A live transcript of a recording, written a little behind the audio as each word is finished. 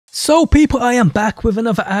So people, I am back with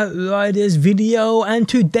another Outriders video, and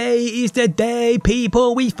today is the day,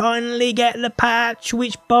 people, we finally get the patch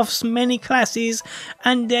which buffs many classes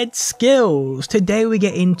and dead skills. Today we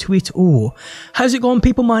get into it all. How's it going,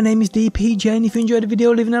 people? My name is DPJ, and if you enjoyed the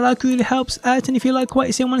video, leaving a like really helps out, and if you like what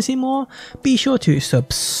you see and want to see more, be sure to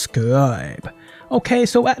subscribe. Okay,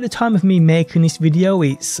 so at the time of me making this video,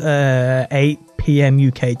 it's 8 PM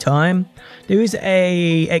UK time. There is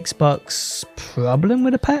a Xbox problem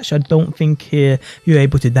with the patch. I don't think you're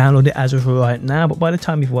able to download it as of right now, but by the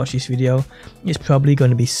time you've watched this video, it's probably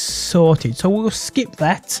going to be sorted. So we'll skip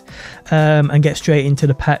that and get straight into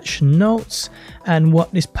the patch notes and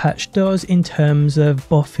what this patch does in terms of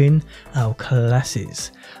buffing our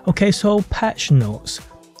classes. Okay, so patch notes.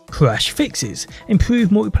 Crash fixes.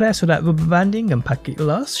 Improved multiplayer so that rubber banding and packet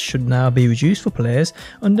loss should now be reduced for players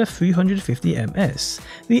under 350 ms.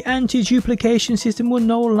 The anti-duplication system will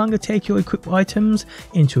no longer take your equipped items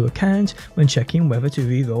into account when checking whether to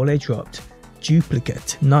re-roll a dropped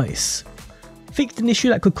duplicate. Nice. Fixed an issue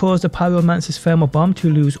that could cause the Pyromancer's thermal bomb to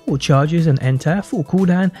lose all charges and enter full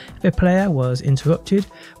cooldown if a player was interrupted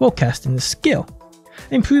while casting the skill.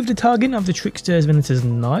 Improved the targeting of the Trickster's Venator's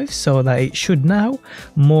knife so that it should now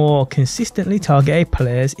more consistently target a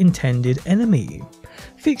player's intended enemy.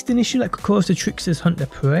 Fixed an issue that could cause the Trickster's Hunter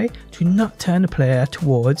prey to not turn the player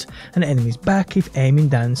towards an enemy's back if aiming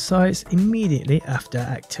down sights immediately after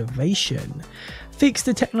activation. Fixed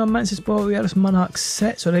the Technomancer's Borealis Monarch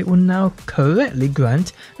set so that it will now correctly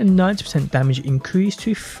grant a 90% damage increase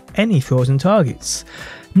to any frozen targets.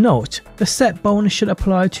 Note, the set bonus should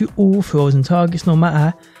apply to all frozen targets no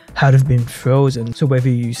matter how they've been frozen. So whether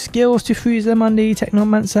you use skills to freeze them on the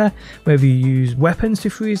Technomancer, whether you use weapons to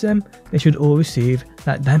freeze them, they should all receive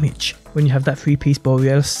that damage when you have that 3-piece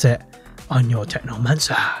Borealis set on your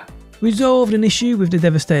Technomancer. Resolved an issue with the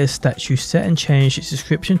Devastator statue set and changed its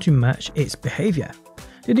description to match its behaviour.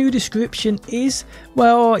 The new description is,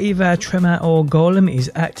 well, either Tremor or Golem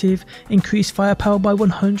is active, increased firepower by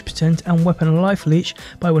 100% and weapon life leech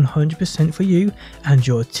by 100% for you and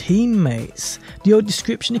your teammates. The old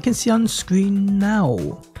description you can see on screen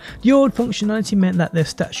now. The old functionality meant that the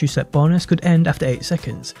statue set bonus could end after 8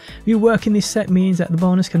 seconds. Reworking this set means that the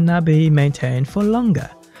bonus can now be maintained for longer.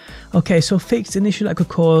 Okay, so fixed an issue that could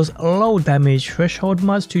cause low damage threshold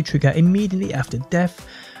mods to trigger immediately after death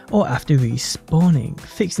or after respawning.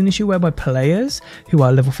 Fixed an issue whereby players who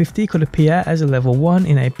are level 50 could appear as a level 1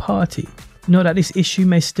 in a party. Note that this issue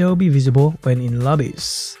may still be visible when in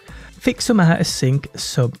lobbies. Fix some how to sync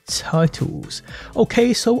subtitles.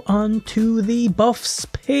 Okay, so on to the buffs,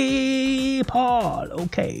 people.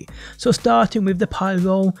 Okay, so starting with the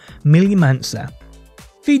Pyro Millimancer.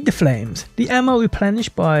 Feed the Flames. The ammo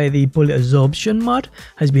replenished by the bullet absorption mod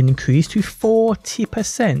has been increased to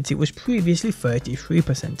 40%. It was previously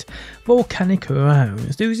 33%. Volcanic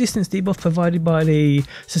rounds. The resistance debuff provided by the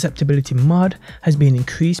susceptibility mod has been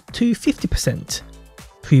increased to 50%.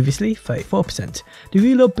 Previously 34%. The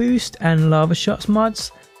reload boost and lava shots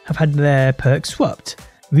mods have had their perks swapped.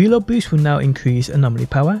 Reload boost will now increase anomaly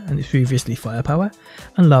power and it's previously firepower,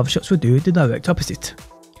 and lava shots will do the direct opposite.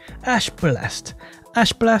 Ash Blast.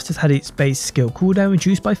 Ash Blast has had its base skill cooldown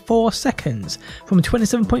reduced by 4 seconds, from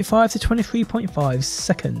 27.5 to 23.5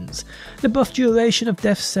 seconds. The buff duration of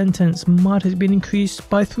Death Sentence mod has been increased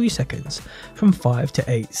by 3 seconds, from 5 to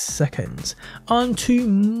 8 seconds. On to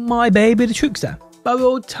my baby the Trickster.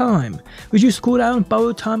 Borrowed time. Reduced cooldown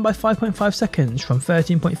borrowed time by 5.5 seconds, from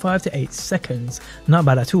 13.5 to 8 seconds. Not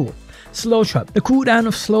bad at all. Slow Trap. The cooldown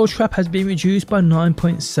of Slow Trap has been reduced by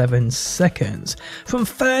 9.7 seconds, from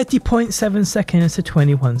 30.7 seconds to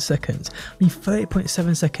 21 seconds. I mean,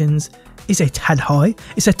 30.7 seconds is a tad high.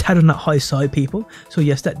 It's a tad on that high side, people. So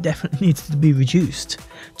yes, that definitely needs to be reduced.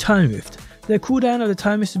 Time Rift. The cooldown of the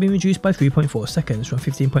Time Rift has been reduced by 3.4 seconds, from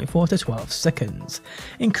 15.4 to 12 seconds.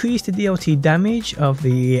 Increased the DLT damage of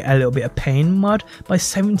the A Little Bit of Pain mod by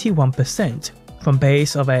 71%. From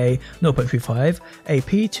base of a 0.35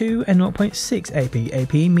 AP to a 0.6 AP,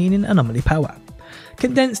 AP meaning anomaly power.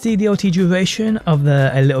 Condensed the DLT duration of the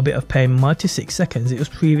A Little Bit of Pain mod to 6 seconds, it was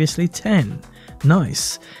previously 10.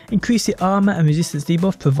 Nice. Increased the armor and resistance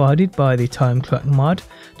debuff provided by the Time Crack mod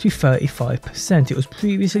to 35%, it was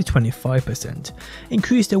previously 25%.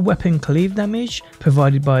 Increased the weapon cleave damage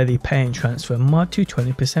provided by the Pain Transfer mod to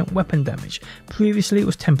 20% weapon damage, previously it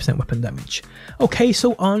was 10% weapon damage. Okay,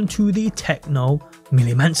 so on to the Techno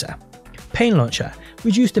Millimancer. Pain Launcher.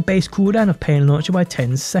 Reduce the base cooldown of Pain Launcher by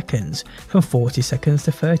 10 seconds, from 40 seconds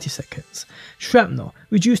to 30 seconds. Shrapnel.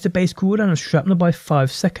 Reduce the base cooldown of Shrapnel by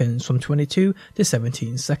 5 seconds, from 22 to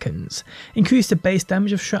 17 seconds. Increase the base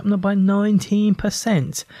damage of Shrapnel by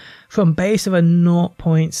 19%, from base of a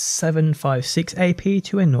 0.756 AP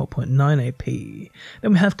to a 0.9 AP.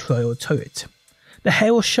 Then we have Cryo Turret. The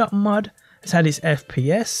Hail Shot mod has had its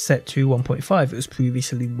FPS set to 1.5, it was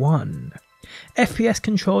previously 1. FPS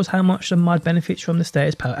controls how much the mod benefits from the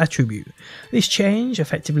status power attribute. This change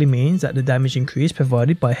effectively means that the damage increase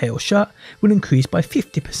provided by Hail Shot will increase by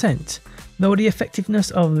 50%, though the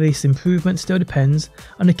effectiveness of this improvement still depends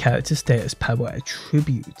on the character's status power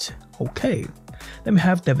attribute. Okay, then we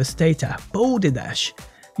have Devastator, Boulder Dash.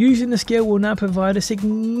 Using the skill will now provide a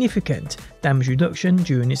significant damage reduction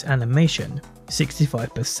during its animation,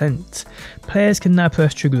 65%. Players can now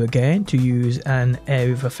press trigger again to use an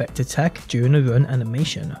area of effect attack during a run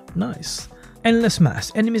animation. Nice. Endless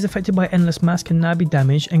Mass. Enemies affected by Endless Mass can now be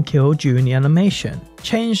damaged and killed during the animation.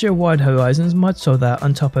 Change the Wide Horizons mod so that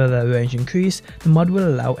on top of the range increase, the mod will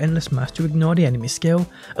allow Endless Mass to ignore the enemy skill,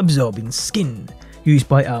 Absorbing Skin, used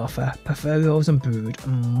by Alpha, Perferials and Brood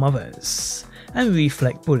Mothers. And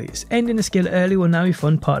Reflect Bullets. Ending the skill early will now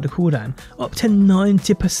refund part of the cooldown, up to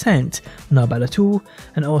 90%, not bad at all,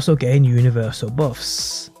 and also gain universal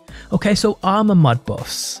buffs. Okay, so armor mod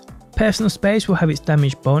buffs. Personal Space will have its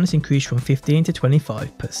damage bonus increased from 15 to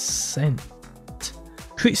 25%.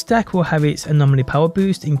 Crit Stack will have its anomaly power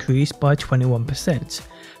boost increased by 21%,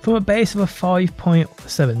 from a base of a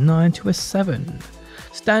 5.79 to a 7.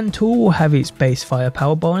 Stand Tool will have its base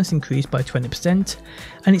firepower bonus increased by 20%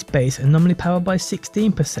 and its base anomaly power by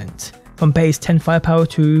 16%, from base 10 firepower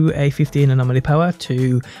to a 15 anomaly power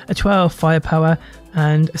to a 12 firepower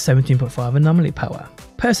and a 17.5 anomaly power.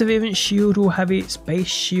 Perseverance Shield will have its base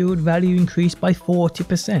shield value increased by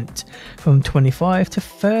 40%, from 25 to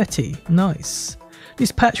 30, nice.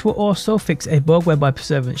 This patch will also fix a bug whereby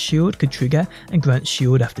Perseverance Shield could trigger and grant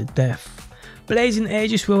shield after death. Blazing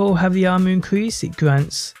Aegis will have the armor increase, it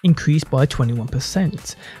grants increased by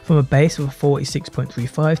 21%, from a base of a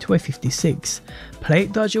 46.35 to a 56.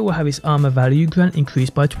 Plate Dodger will have its armor value grant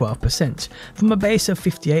increased by 12%, from a base of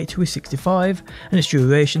 58 to a 65, and its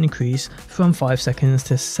duration increase from 5 seconds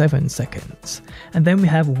to 7 seconds. And then we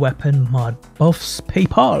have weapon mod buffs,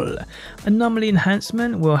 people. Anomaly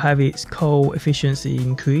Enhancement will have its co-efficiency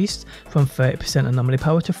increased from 30% anomaly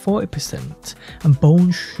power to 40%, and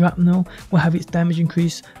Bone Shrapnel will have its damage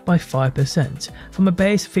increase by 5%, from a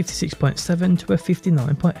base of 56.7 to a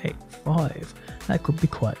 59.85. That could be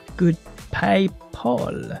quite good.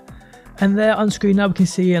 PayPal. And there on screen now we can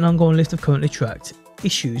see an ongoing list of currently tracked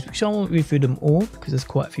issues, which I won't read through them all because there's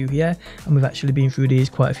quite a few here and we've actually been through these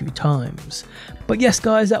quite a few times. But yes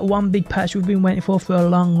guys, that one big patch we've been waiting for a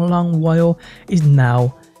long while is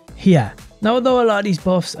now here. Now although a lot of these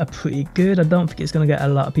buffs are pretty good, I don't think it's going to get a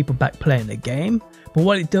lot of people back playing the game. But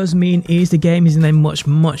what it does mean is the game is in a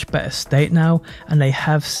much better state now, and they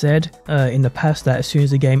have said in the past that as soon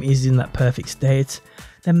as the game is in that perfect state,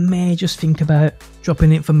 they may just think about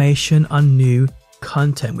dropping information on new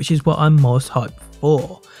content, which is what I'm most hyped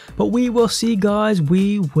for. But we will see guys,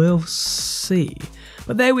 we will see.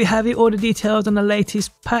 But there we have it, all the details on the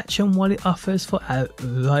latest patch and what it offers for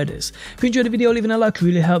Outriders. If you enjoyed the video, leaving a like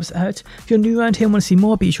really helps out. If you're new around here and want to see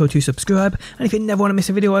more, be sure to subscribe. And if you never want to miss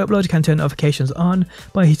a video I upload, you can turn notifications on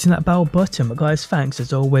by hitting that bell button. But guys, thanks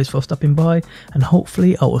as always for stopping by, and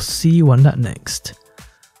hopefully I will see you on that next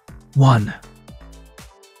one.